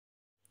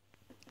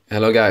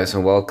Hello guys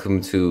and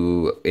welcome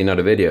to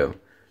another video.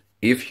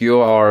 If you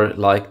are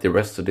like the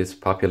rest of this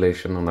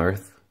population on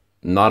Earth,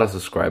 not a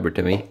subscriber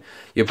to me,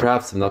 you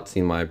perhaps have not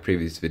seen my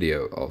previous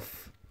video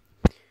of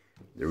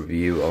the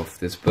review of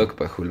this book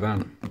by Jules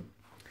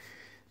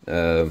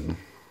Verne.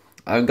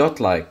 I've got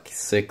like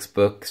 6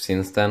 books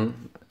since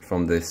then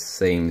from this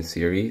same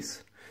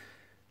series.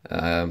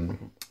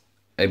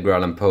 Edgar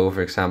Allan Poe,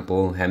 for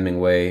example,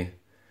 Hemingway,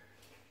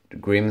 the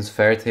Grimm's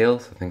fairy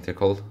tales, I think they're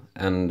called,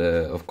 and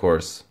of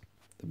course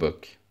the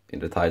book in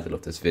the title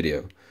of this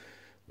video,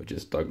 which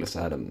is Douglas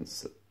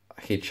Adams'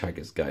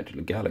 Hitchhiker's Guide to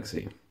the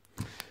Galaxy.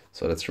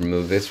 So let's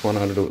remove this one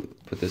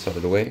put this out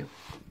of the way,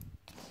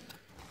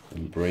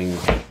 and bring,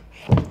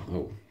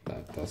 oh,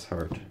 that does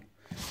hurt,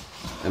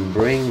 and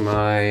bring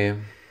my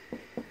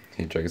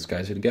Hitchhiker's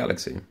Guide to the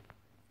Galaxy.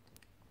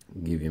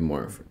 Give you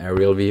more of an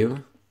aerial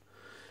view.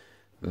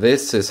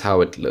 This is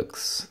how it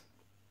looks.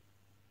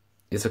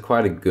 It's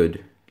quite a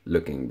good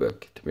looking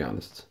book, to be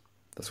honest.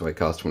 That's why it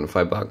costs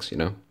 $25, you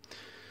know.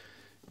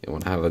 You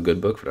want to have a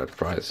good book for that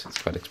price.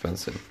 It's quite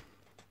expensive.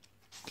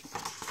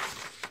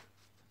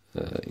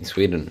 In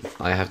Sweden,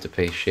 I have to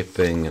pay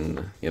shipping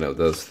and, you know,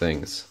 those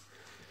things.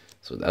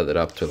 So it added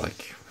up to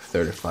like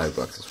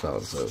 $35 as well.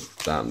 So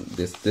damn,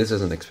 this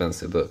is an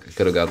expensive book. I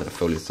could have gotten a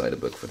folio-sided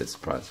book for this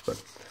price, but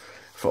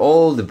for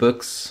all the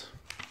books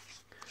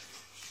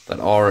that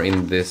are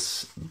in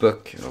this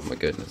book, oh my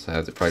goodness, I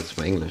have to practice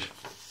my English.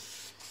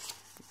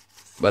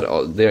 But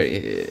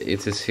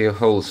it is a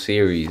whole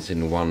series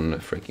in one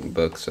freaking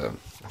book, so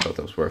I thought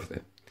that was worth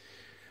it.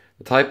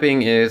 The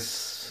typing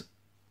is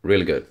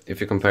really good.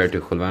 If you compare it to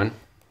Jules Verne,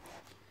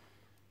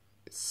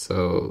 it's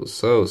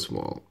so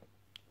small.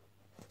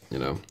 You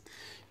know,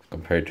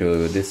 compared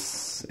to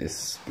this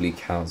is Bleak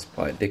House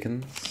by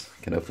Dickens.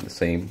 You can open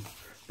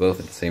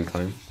both at the same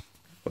time.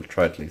 Well,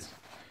 try at least.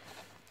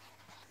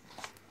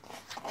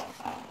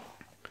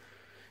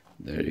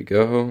 There you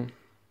go.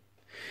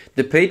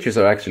 The pages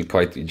are actually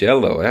quite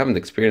yellow. I haven't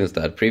experienced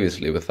that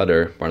previously with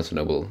other Barnes &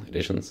 Noble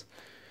editions.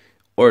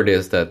 Or it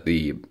is that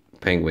the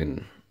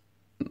Penguin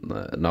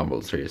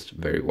novels are just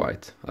very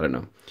white. I don't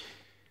know.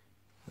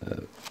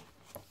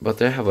 But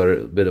they have a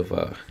bit of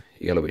a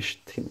yellowish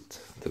tint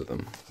to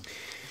them.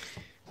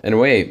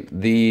 Anyway,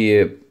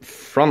 the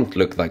front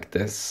look like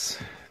this.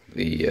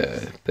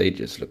 The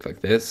pages look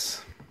like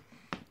this.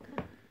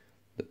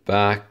 The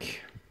back.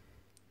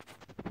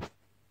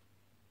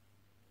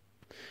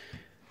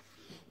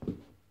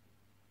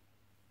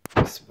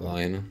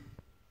 Spine,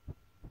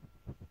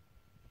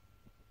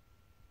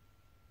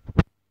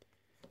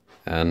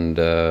 and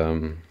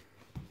I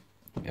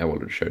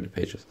already showed the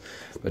pages,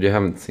 but you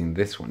haven't seen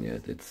this one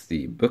yet. It's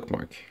the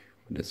bookmark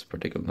for this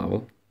particular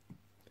novel.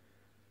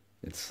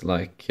 It's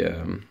like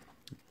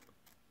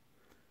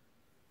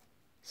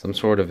some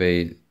sort of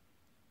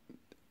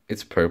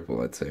it's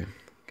purple, I'd say.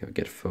 Can I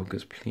get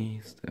focus,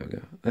 please? There we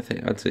go.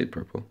 I'd say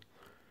purple.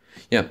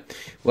 Yeah.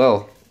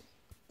 Well,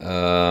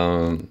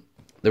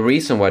 the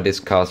reason why this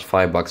cost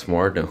 $5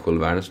 more than Jules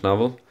Verne's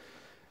novel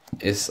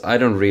is I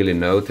don't really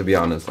know, to be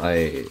honest.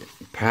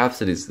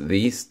 Perhaps it is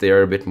these. They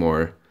are a bit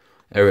more,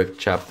 every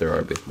chapter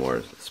are a bit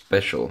more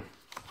special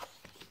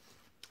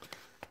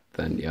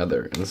than the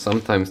other, and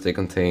sometimes they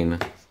contain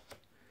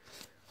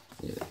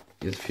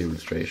just a few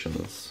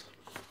illustrations.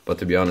 But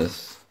to be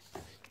honest,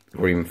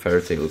 Grimm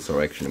fairy tales are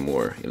actually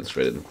more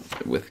illustrated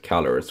with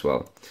color as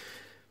well.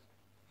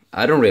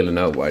 I don't really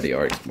know why they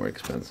are more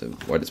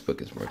expensive. Why this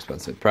book is more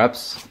expensive.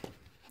 Perhaps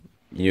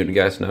you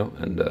guys know,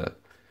 and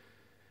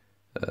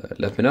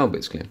let me know,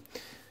 basically.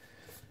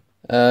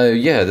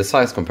 Yeah, the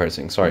size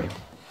comparison, sorry.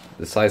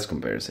 The size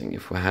comparison.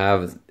 If we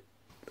have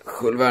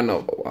Jules Verne,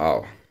 oh,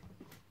 wow.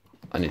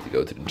 I need to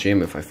go to the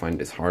gym if I find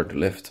this hard to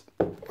lift.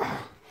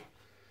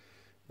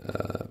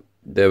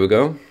 There we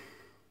go.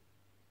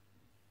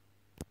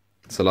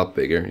 It's a lot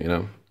bigger, you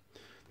know.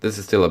 This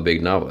is still a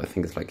big novel. I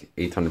think it's like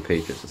 800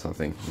 pages or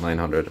something,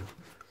 900.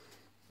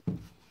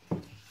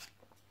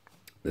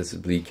 This is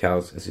Bleak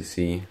House, as you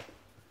see.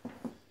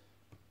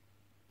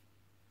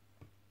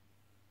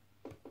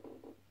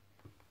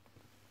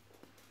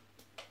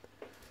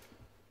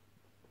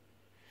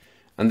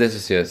 And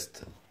this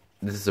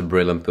is a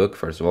brilliant book,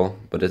 first of all,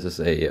 but this is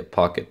a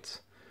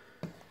pocket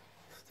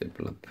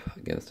staple up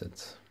against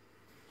it.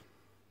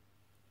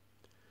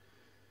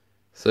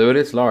 So it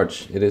is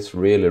large, it is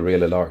really,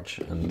 really large,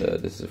 and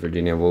this is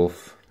Virginia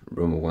Woolf,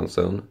 Room of One's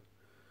Own.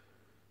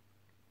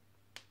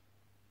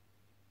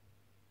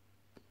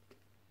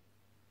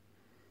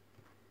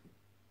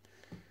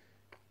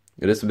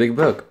 It is a big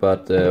book,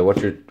 but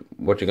what you're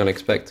gonna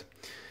expect?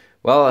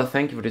 Well,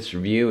 thank you for this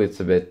review. It's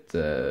a bit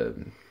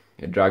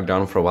it dragged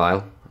on for a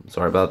while. I'm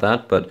sorry about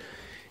that, but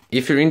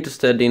if you're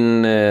interested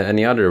in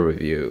any other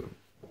review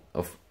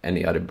of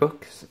any other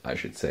books, I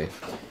should say,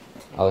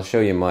 I'll show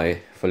you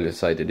my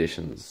folio-sided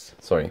editions.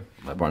 Sorry,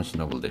 my Barnes &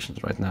 Noble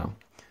editions right now.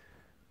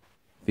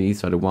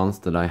 These are the ones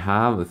that I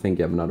have. I think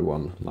I have another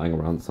one lying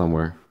around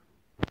somewhere.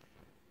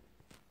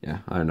 Yeah,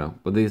 I don't know,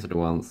 but these are the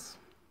ones.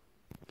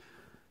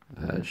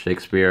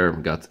 Shakespeare,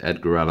 we got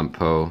Edgar Allan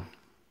Poe,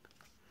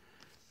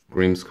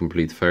 Grimm's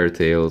Complete Fairy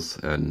Tales,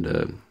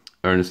 and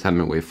Ernest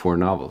Hemingway 4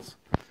 novels.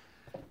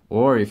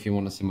 Or if you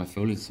want to see my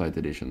Folio Society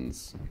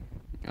editions,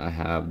 I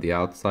have The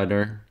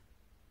Outsider,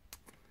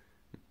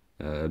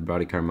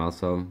 Brady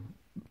Karamazov,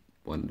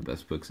 one of the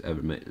best books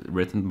ever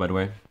written, by the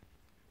way.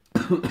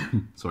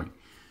 Sorry.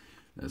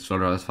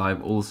 Slaughterhouse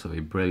 5, also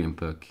a brilliant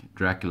book.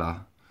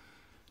 Dracula,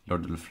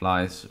 Lord of the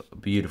Flies, a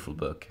beautiful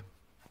book.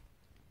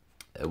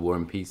 War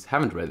and Peace,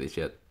 haven't read this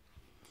yet.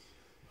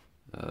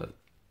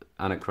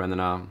 Anna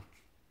Karenina,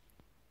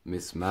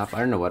 Miss Map, I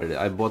don't know what it is.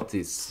 I bought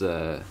this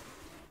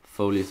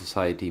Folio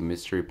Society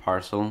mystery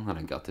parcel, and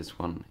I got this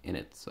one in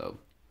it. So,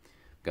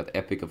 got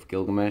Epic of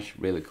Gilgamesh,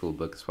 really cool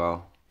book as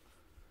well.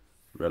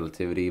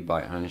 Relativity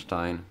by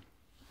Einstein.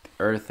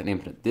 Earth and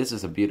Infinite. This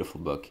is a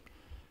beautiful book,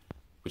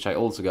 which I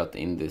also got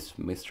in this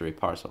mystery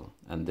parcel,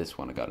 and this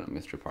one I got in a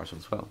mystery parcel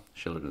as well.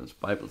 Children's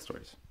Bible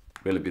stories,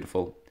 really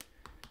beautiful,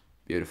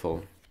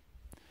 beautiful.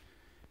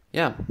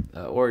 Yeah,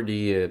 or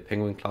the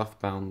Penguin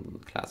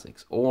Clothbound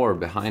classics, or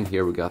behind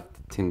here we got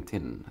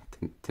Tintin,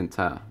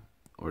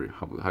 or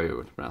how you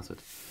would pronounce it.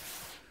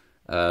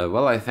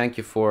 Well, I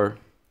thanks for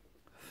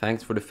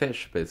the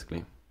fish,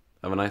 basically.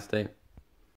 Have a nice day.